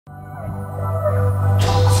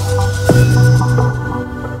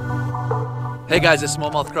Hey guys, it's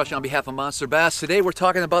SmallmouthCrush on behalf of Monster Bass. Today we're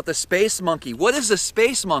talking about the Space Monkey. What is a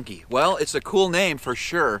Space Monkey? Well, it's a cool name for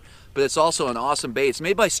sure, but it's also an awesome bait. It's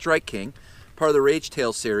made by Strike King, part of the Rage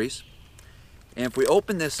Tail series. And if we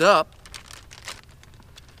open this up,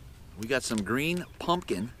 we got some green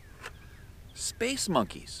pumpkin Space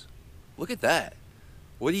Monkeys. Look at that.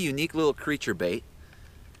 What a unique little creature bait.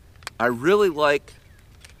 I really like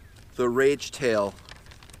the Rage Tail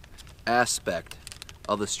aspect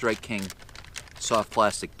of the Strike King soft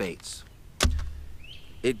plastic baits.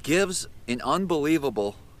 It gives an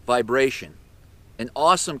unbelievable vibration, an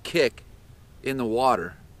awesome kick in the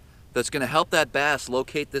water that's going to help that bass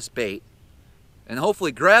locate this bait and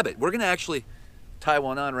hopefully grab it. We're going to actually tie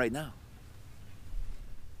one on right now.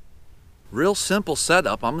 Real simple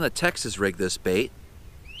setup. I'm going to Texas rig this bait,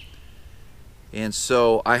 and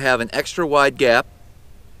so I have an extra wide gap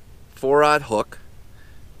 4-aught hook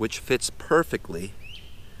which fits perfectly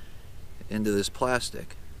into this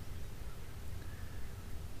plastic.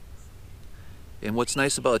 And what's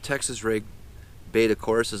nice about a Texas rig bait, of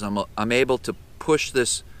course, is I'm able to push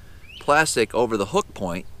this plastic over the hook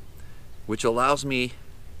point, which allows me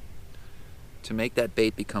to make that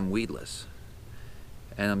bait become weedless.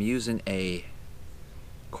 And I'm using a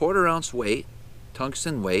 1/4 ounce weight,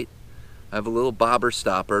 tungsten weight. I have a little bobber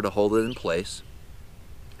stopper to hold it in place.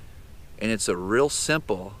 And it's a real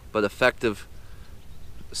simple but effective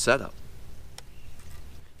setup.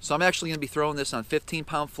 So I'm actually going to be throwing this on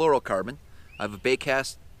 15-pound fluorocarbon. I have a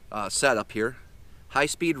baitcast setup here.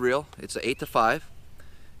 High-speed reel. It's an 8-to-5.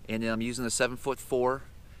 And then I'm using a 7'4"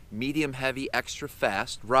 medium heavy extra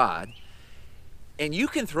fast rod. And you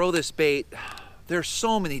can throw this bait. There's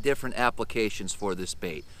so many different applications for this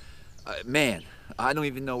bait. Man, I don't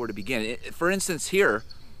even know where to begin. For instance, here,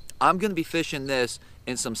 I'm going to be fishing this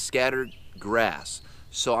in some scattered grass.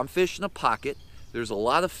 So I'm fishing a pocket. There's a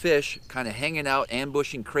lot of fish kind of hanging out,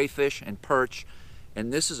 ambushing crayfish and perch,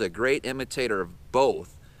 and this is a great imitator of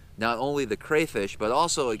both. Not only the crayfish, but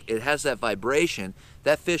also it has that vibration.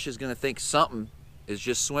 That fish is going to think something is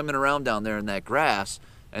just swimming around down there in that grass,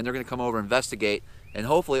 and they're going to come over, investigate, and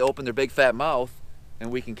hopefully open their big fat mouth,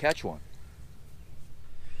 and we can catch one.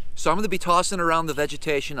 So I'm going to be tossing around the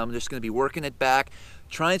vegetation. I'm just going to be working it back,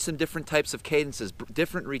 trying some different types of cadences,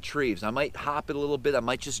 different retrieves. I might hop it a little bit. I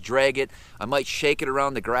might just drag it. I might shake it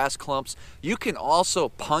around the grass clumps. You can also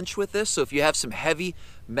punch with this. So if you have some heavy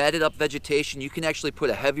matted up vegetation, you can actually put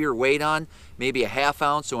a heavier weight on, maybe a 1/2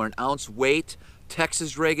 ounce or an ounce weight,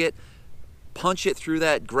 Texas rig it, punch it through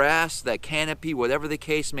that grass, that canopy, whatever the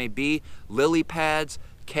case may be, lily pads,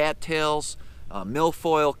 cattails,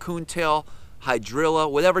 milfoil, coontail,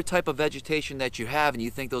 hydrilla, whatever type of vegetation that you have and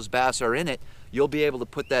you think those bass are in it, you'll be able to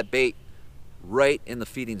put that bait right in the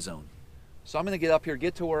feeding zone. So I'm going to get up here,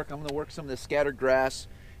 get to work. I'm going to work some of this scattered grass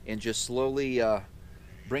and just slowly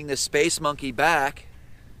bring this Space Monkey back,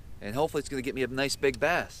 and hopefully it's going to get me a nice big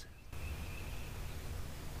bass.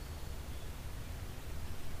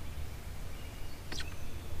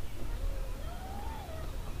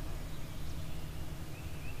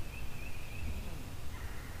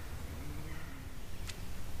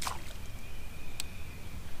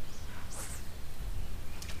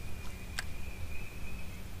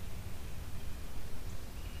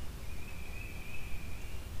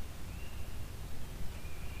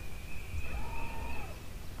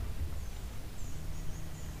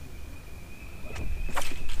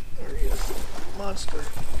 Monster. If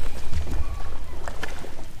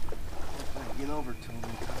I can get over to him in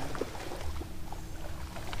time.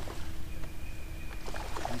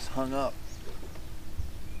 He's hung up.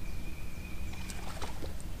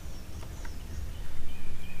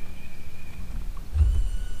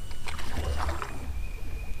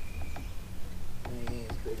 He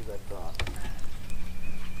ain't as big as I thought.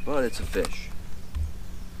 But it's a fish.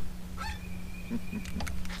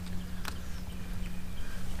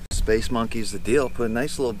 Space Monkey's the deal. Put a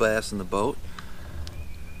nice little bass in the boat.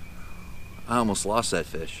 I almost lost that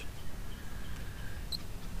fish.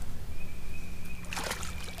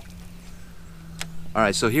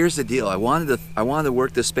 Alright, so here's the deal. I wanted to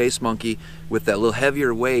work the Space Monkey with that little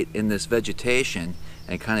heavier weight in this vegetation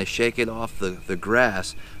and kind of shake it off the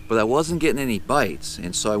grass, but I wasn't getting any bites,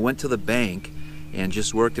 and so I went to the bank and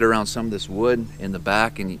just worked it around some of this wood in the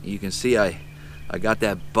back, and you can see I got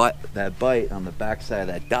that bite on the back side of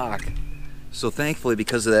that dock. So thankfully,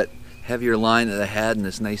 because of that heavier line that I had and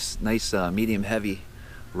this nice medium heavy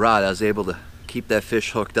rod, I was able to keep that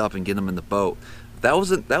fish hooked up and get him in the boat. That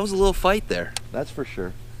was a little fight there, that's for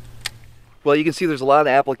sure. Well, you can see there's a lot of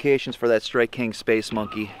applications for that Strike King Space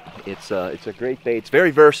Monkey. It's a great bait. It's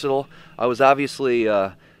very versatile. I was obviously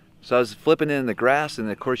So I was flipping it in the grass, and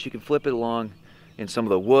of course you can flip it along in some of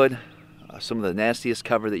the wood, some of the nastiest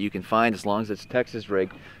cover that you can find. As long as it's Texas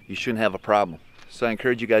rig, you shouldn't have a problem. So I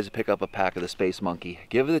encourage you guys to pick up a pack of the Space Monkey.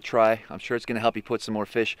 Give it a try. I'm sure it's going to help you put some more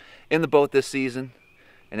fish in the boat this season.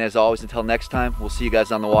 And as always, until next time, we'll see you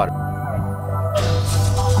guys on the water.